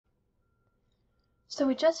So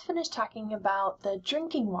we just finished talking about the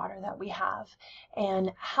drinking water that we have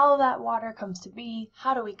and how that water comes to be,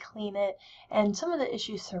 how do we clean it, and some of the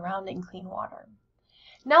issues surrounding clean water.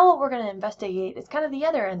 Now what we're going to investigate is kind of the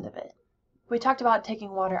other end of it. We talked about taking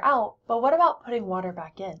water out, but what about putting water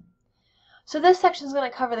back in? So this section is going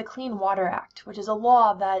to cover the Clean Water Act, which is a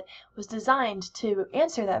law that was designed to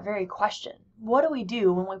answer that very question. What do we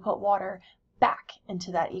do when we put water back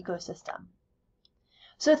into that ecosystem?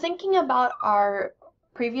 So thinking about our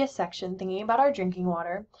previous section, thinking about our drinking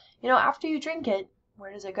water, after you drink it,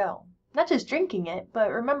 where does it go? Not just drinking it,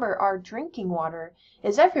 but remember our drinking water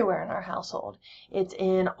is everywhere in our household. It's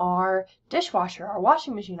in our dishwasher, our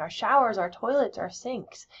washing machine, our showers, our toilets, our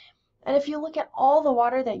sinks. And if you look at all the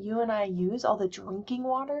water that you and I use, all the drinking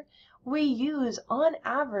water, we use on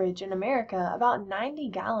average in America about 90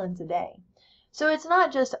 gallons a day. So it's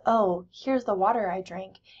not just, oh, here's the water I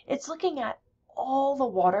drank. It's looking at all the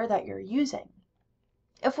water that you're using.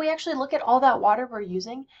 If we actually look at all that water we're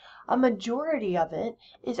using, a majority of it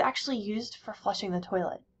is actually used for flushing the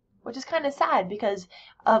toilet, which is kind of sad because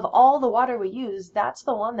of all the water we use, that's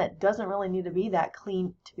the one that doesn't really need to be that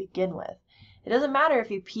clean to begin with. It doesn't matter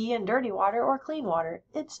if you pee in dirty water or clean water,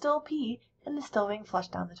 it's still pee and it's still being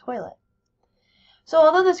flushed down the toilet. So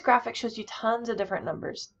although this graphic shows you tons of different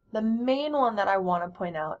numbers, the main one that I want to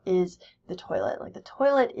point out is the toilet. Like the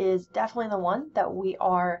toilet is definitely the one that we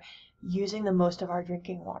are using the most of our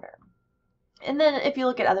drinking water. And then if you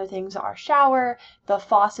look at other things, our shower, the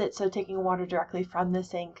faucet, so taking water directly from the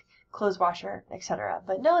sink, clothes washer, etc.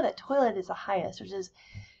 But know that toilet is the highest, which is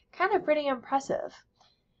kind of pretty impressive.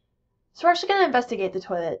 So we're actually going to investigate the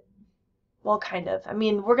toilet. Well, kind of. I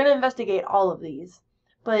mean, we're going to investigate all of these.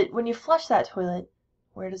 But when you flush that toilet,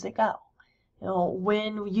 where does it go?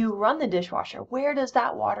 When you run the dishwasher, where does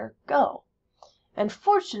that water go? And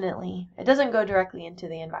fortunately, it doesn't go directly into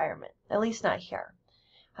the environment, at least not here,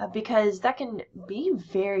 because that can be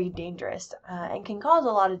very dangerous and can cause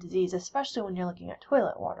a lot of disease, especially when you're looking at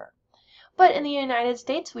toilet water. But in the United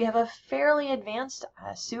States, we have a fairly advanced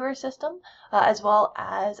sewer system, as well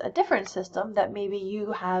as a different system that maybe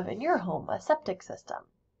you have in your home, a septic system.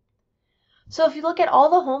 So if you look at all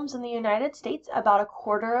the homes in the United States, about a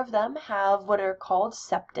quarter of them have what are called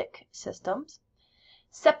septic systems.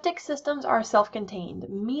 Septic systems are self-contained,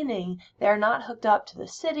 meaning they're not hooked up to the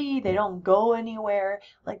city, they don't go anywhere.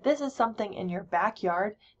 Like this is something in your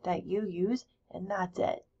backyard that you use, and that's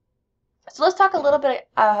it. So let's talk a little bit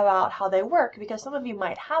about how they work, because some of you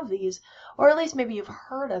might have these, or at least maybe you've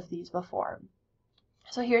heard of these before.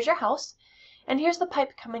 So here's your house, and here's the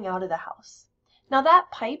pipe coming out of the house. Now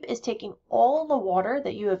that pipe is taking all the water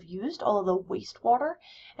that you have used, all of the wastewater,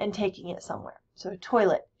 and taking it somewhere. So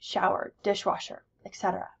toilet, shower, dishwasher,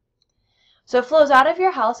 etc. So it flows out of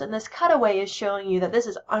your house, and this cutaway is showing you that this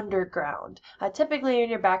is underground. Typically in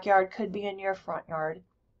your backyard, could be in your front yard.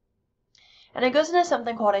 And it goes into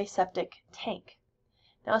something called a septic tank.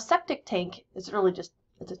 Now a septic tank is really just,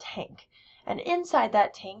 it's a tank. And inside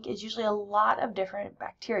that tank is usually a lot of different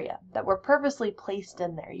bacteria that were purposely placed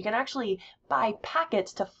in there. You can actually buy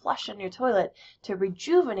packets to flush in your toilet to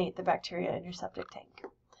rejuvenate the bacteria in your septic tank.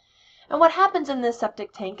 And what happens in this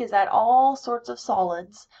septic tank is that all sorts of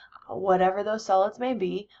solids, whatever those solids may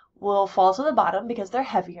be, will fall to the bottom because they're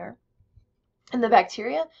heavier. And the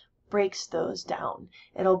bacteria breaks those down.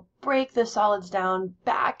 It'll break the solids down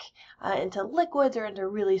back into liquids or into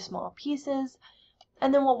really small pieces.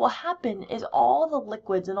 And then what will happen is all the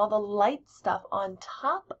liquids and all the light stuff on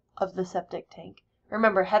top of the septic tank.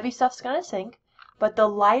 Remember, heavy stuff's going to sink, but the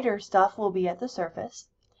lighter stuff will be at the surface.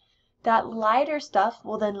 That lighter stuff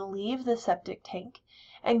will then leave the septic tank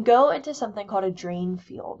and go into something called a drain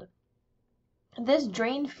field. This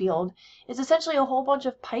drain field is essentially a whole bunch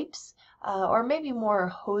of pipes or maybe more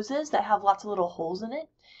hoses that have lots of little holes in it.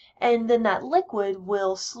 And then that liquid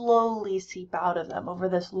will slowly seep out of them over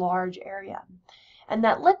this large area. And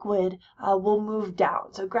that liquid will move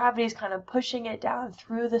down. So gravity is kind of pushing it down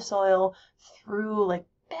through the soil, through like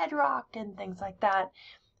bedrock and things like that.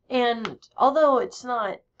 And although it's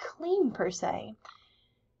not clean per se,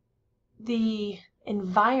 the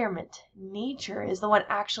environment, nature, is the one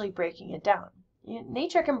actually breaking it down.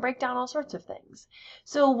 Nature can break down all sorts of things.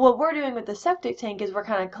 So what we're doing with the septic tank is we're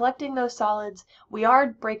kind of collecting those solids. We are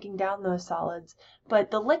breaking down those solids,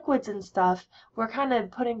 but the liquids and stuff we're kind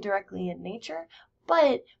of putting directly in nature,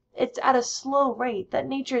 but it's at a slow rate that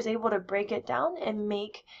nature is able to break it down and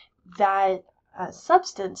make that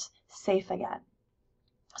substance safe again.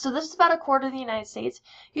 So this is about a quarter of the United States.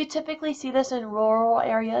 You typically see this in rural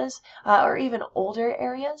areas or even older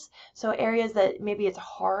areas. So areas that maybe it's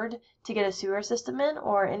hard to get a sewer system in,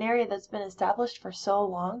 or an area that's been established for so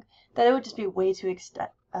long that it would just be way too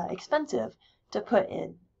expensive to put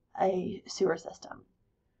in a sewer system.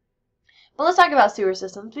 But let's talk about sewer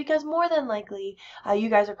systems, because more than likely you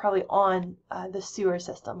guys are probably on the sewer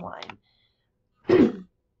system line.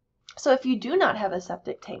 So if you do not have a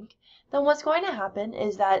septic tank, then what's going to happen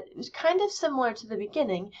is that it's kind of similar to the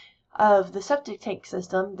beginning of the septic tank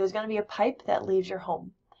system. There's going to be a pipe that leaves your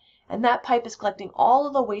home, and that pipe is collecting all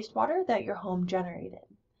of the wastewater that your home generated.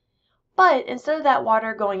 But instead of that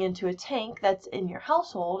water going into a tank that's in your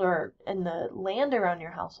household or in the land around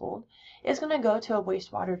your household, it's going to go to a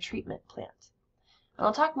wastewater treatment plant. And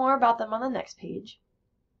I'll talk more about them on the next page.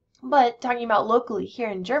 But talking about locally here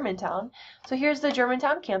in Germantown, so here's the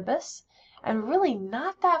Germantown campus, and really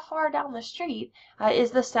not that far down the street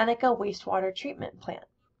is the Seneca Wastewater Treatment Plant.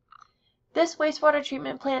 This wastewater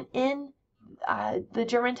treatment plant in the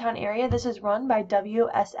Germantown area, this is run by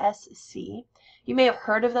WSSC. You may have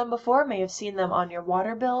heard of them before, may have seen them on your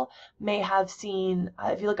water bill, may have seen,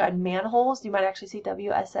 if you look at manholes, you might actually see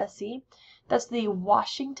WSSC. That's the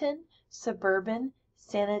Washington Suburban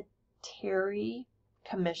Sanitary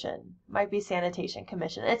Commission, might be Sanitation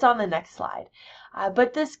Commission. It's on the next slide.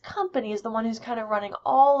 But this company is the one who's kind of running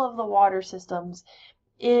all of the water systems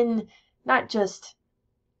in not just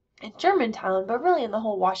in Germantown, but really in the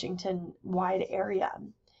whole Washington-wide area.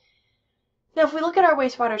 Now, if we look at our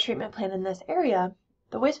wastewater treatment plant in this area,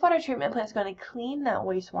 the wastewater treatment plant is going to clean that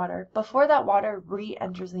wastewater before that water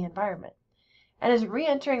re-enters the environment, and is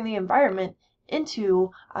re-entering the environment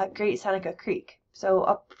into Great Seneca Creek. So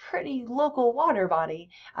a pretty local water body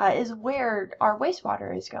is where our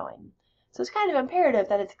wastewater is going. So it's kind of imperative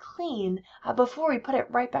that it's clean before we put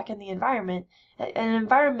it right back in the environment, an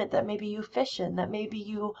environment that maybe you fish in, that maybe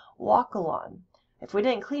you walk along. If we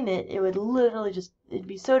didn't clean it, it would literally just, it'd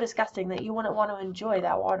be so disgusting that you wouldn't want to enjoy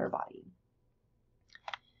that water body.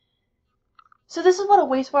 So this is what a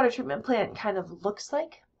wastewater treatment plant kind of looks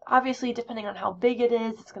like. Obviously, depending on how big it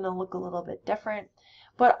is, it's going to look a little bit different.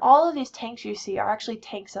 But all of these tanks you see are actually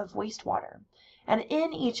tanks of wastewater. And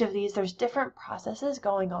in each of these, there's different processes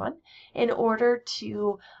going on in order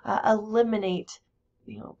to eliminate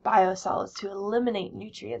biosolids, to eliminate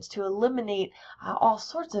nutrients, to eliminate all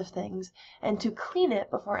sorts of things, and to clean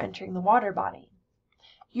it before entering the water body.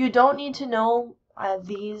 You don't need to know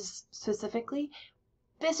these specifically.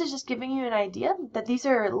 This is just giving you an idea that these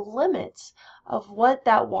are limits of what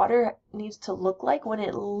that water needs to look like when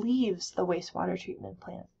it leaves the wastewater treatment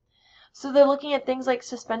plant. So they're looking at things like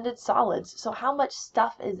suspended solids. So how much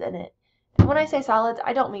stuff is in it? And when I say solids,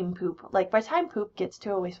 I don't mean poop. Like by the time poop gets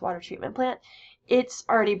to a wastewater treatment plant, it's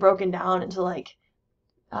already broken down into like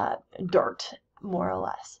dirt, more or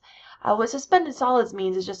less. What suspended solids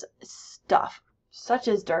means is just stuff, such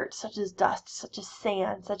as dirt, such as dust, such as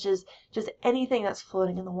sand, such as just anything that's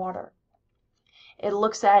floating in the water. It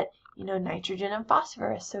looks at nitrogen and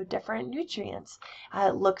phosphorus, so different nutrients.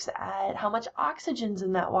 It looks at how much oxygen's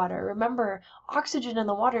in that water. Remember, oxygen in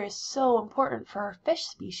the water is so important for our fish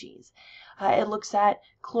species. It looks at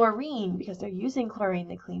chlorine, because they're using chlorine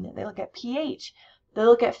to clean it. They look at pH. They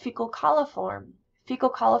look at fecal coliform. Fecal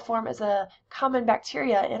coliform is a common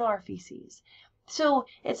bacteria in our feces. So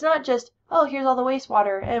it's not just, oh, here's all the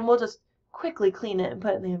wastewater, and we'll just quickly clean it and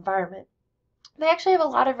put it in the environment. They actually have a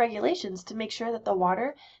lot of regulations to make sure that the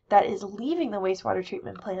water that is leaving the wastewater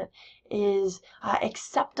treatment plant is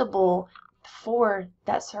acceptable for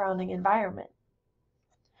that surrounding environment.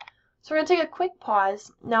 So we're going to take a quick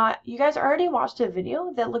pause. Now, you guys already watched a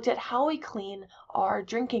video that looked at how we clean our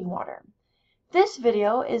drinking water. This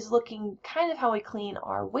video is looking kind of how we clean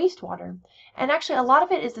our wastewater, and actually a lot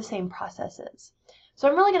of it is the same processes. So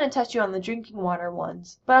I'm really going to touch you on the drinking water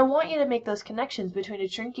ones, but I want you to make those connections between a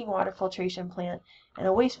drinking water filtration plant and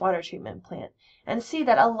a wastewater treatment plant, and see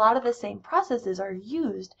that a lot of the same processes are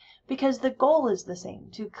used because the goal is the same,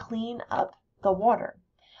 to clean up the water.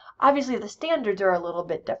 Obviously the standards are a little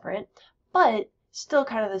bit different, but still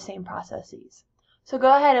kind of the same processes. So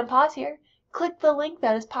go ahead and pause here, click the link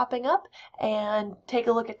that is popping up, and take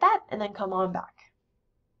a look at that, and then come on back.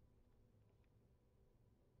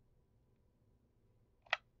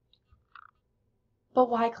 But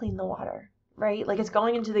why clean the water, right? Like, it's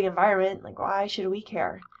going into the environment. Like, why should we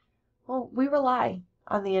care? Well, we rely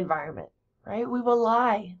on the environment, right? We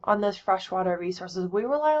rely on those freshwater resources. We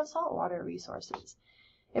rely on saltwater resources.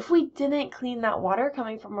 If we didn't clean that water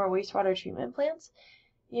coming from our wastewater treatment plants,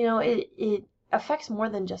 it affects more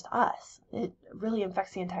than just us. It really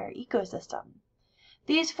affects the entire ecosystem.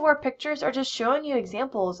 These 4 pictures are just showing you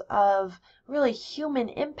examples of really human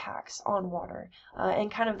impacts on water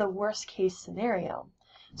and kind of the worst case scenario.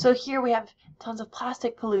 So here we have tons of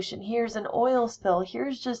plastic pollution. Here's an oil spill.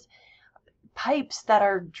 Here's just pipes that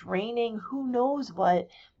are draining who knows what.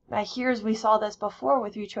 Here's, we saw this before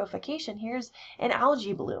with eutrophication. Here's an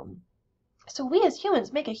algae bloom. So we as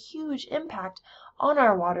humans make a huge impact on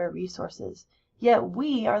our water resources, yet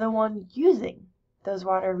we are the one using those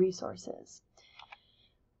water resources.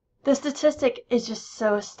 The statistic is just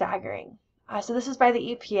so staggering. So this is by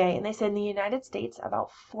the EPA, and they said in the United States,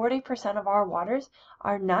 about 40% of our waters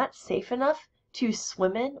are not safe enough to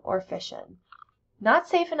swim in or fish in. Not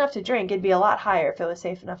safe enough to drink. It'd be a lot higher if it was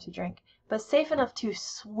safe enough to drink, but safe enough to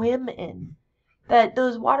swim in. That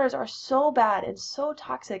those waters are so bad and so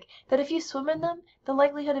toxic that if you swim in them, the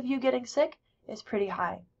likelihood of you getting sick is pretty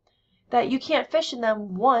high. That you can't fish in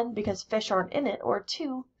them, 1, because fish aren't in it, or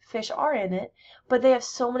 2, fish are in it, but they have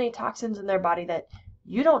so many toxins in their body that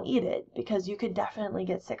you don't eat it because you could definitely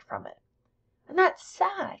get sick from it. And that's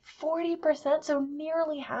sad. 40%, so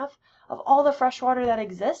nearly half of all the fresh water that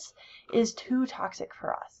exists is too toxic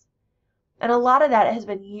for us. And a lot of that has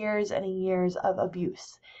been years and years of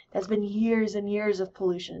abuse. There's been years and years of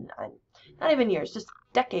pollution. Not even years, just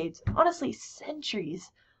decades, honestly centuries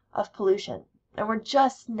of pollution. And we're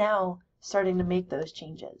just now starting to make those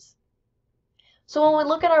changes. So when we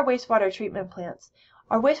look at our wastewater treatment plants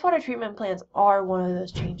are one of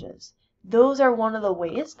those changes. Those are one of the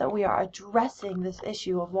ways that we are addressing this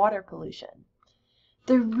issue of water pollution.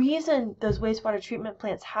 The reason those wastewater treatment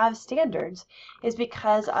plants have standards is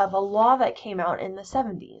because of a law that came out in the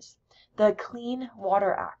 70s, the Clean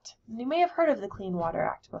Water Act. You may have heard of the Clean Water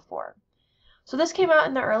Act before. So this came out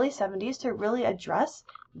in the early 70s to really address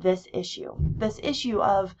this issue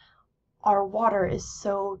of our water is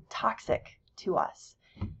so toxic to us.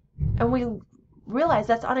 And we realize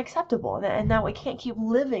that's unacceptable and that we can't keep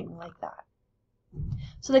living like that.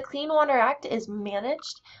 So the Clean Water Act is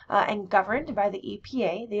managed and governed by the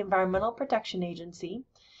EPA, the Environmental Protection Agency.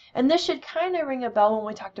 And this should kind of ring a bell when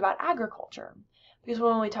we talked about agriculture. Because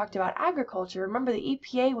when we talked about agriculture, remember the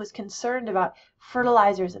EPA was concerned about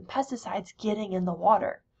fertilizers and pesticides getting in the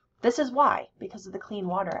water. This is why, because of the Clean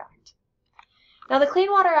Water Act. Now the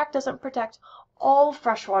Clean Water Act doesn't protect all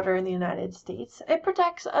fresh water in the United States. It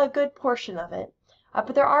protects a good portion of it.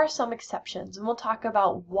 But there are some exceptions, and we'll talk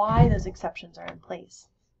about why those exceptions are in place.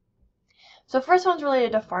 So first one's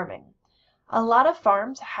related to farming. A lot of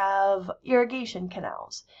farms have irrigation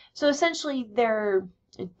canals. So essentially they're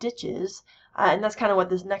ditches, and that's kind of what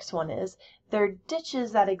this next one is. They're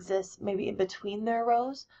ditches that exist maybe in between their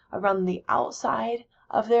rows, around the outside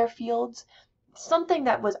of their fields, something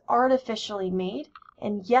that was artificially made,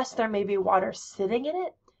 and yes, there may be water sitting in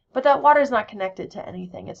it, but that water is not connected to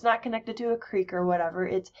anything. It's not connected to a creek or whatever.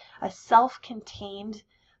 It's a self-contained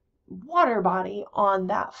water body on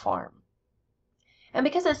that farm. And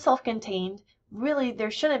because it's self-contained, really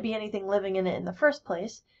there shouldn't be anything living in it in the first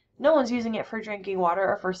place. No one's using it for drinking water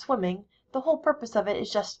or for swimming. The whole purpose of it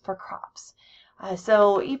is just for crops.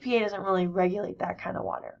 So EPA doesn't really regulate that kind of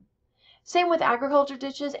water. Same with agriculture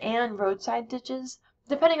ditches and roadside ditches.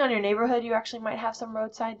 Depending on your neighborhood, you actually might have some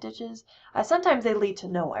roadside ditches. Sometimes they lead to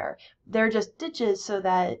nowhere. They're just ditches so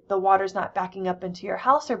that the water's not backing up into your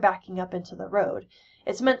house or backing up into the road.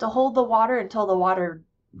 It's meant to hold the water until the water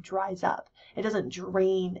dries up. It doesn't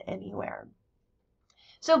drain anywhere.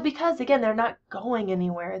 So because, again, they're not going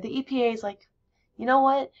anywhere, the EPA is like, you know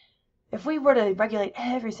what? If we were to regulate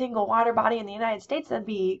every single water body in the United States, that'd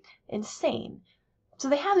be insane. So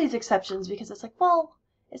they have these exceptions because it's like, well,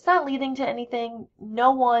 it's not leading to anything.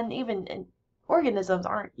 No one, even organisms,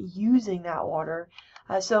 aren't using that water.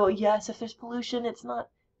 So yes, if there's pollution, it's not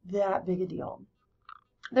that big a deal.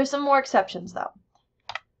 There's some more exceptions though.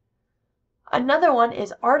 Another one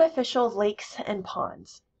is artificial lakes and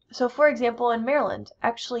ponds. So for example, in Maryland,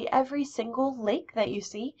 actually every single lake that you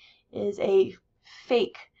see is a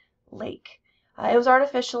fake lake. It was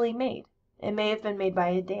artificially made. It may have been made by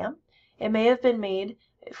a dam. It may have been made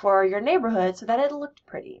for your neighborhood so that it looked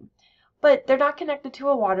pretty. But they're not connected to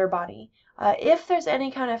a water body. If there's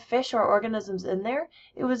any kind of fish or organisms in there,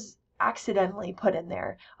 it was accidentally put in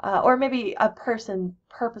there. Or maybe a person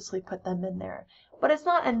purposely put them in there. But it's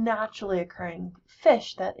not a naturally occurring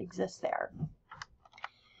fish that exists there.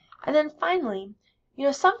 And then finally,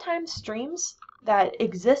 sometimes streams that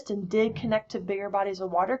exist and did connect to bigger bodies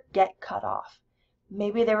of water get cut off.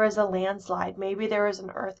 Maybe there was a landslide, maybe there was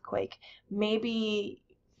an earthquake, maybe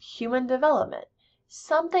human development.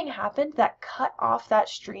 Something happened that cut off that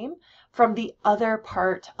stream from the other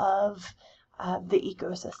part of the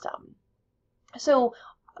ecosystem. So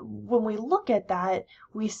when we look at that,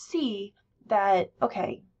 we see that,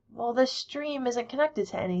 okay, well, this stream isn't connected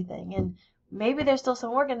to anything, and maybe there's still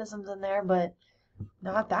some organisms in there, but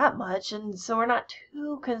not that much, and so we're not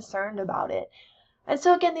too concerned about it. And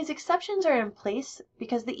so again, these exceptions are in place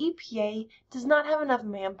because the EPA does not have enough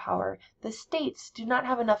manpower. The states do not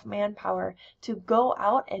have enough manpower to go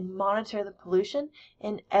out and monitor the pollution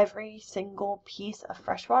in every single piece of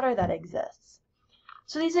freshwater that exists.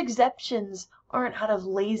 So these exceptions aren't out of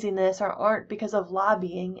laziness or aren't because of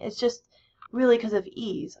lobbying. It's just really because of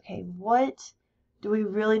ease. Okay, what do we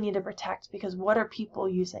really need to protect? Because what are people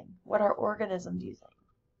using? What are organisms using?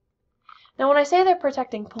 Now, when I say they're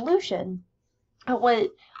protecting pollution, what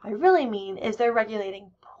I really mean is they're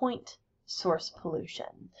regulating point source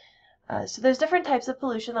pollution. So there's different types of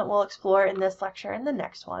pollution that we'll explore in this lecture and the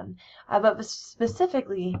next one, but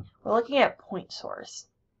specifically we're looking at point source.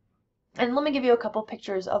 And let me give you a couple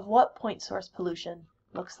pictures of what point source pollution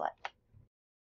looks like.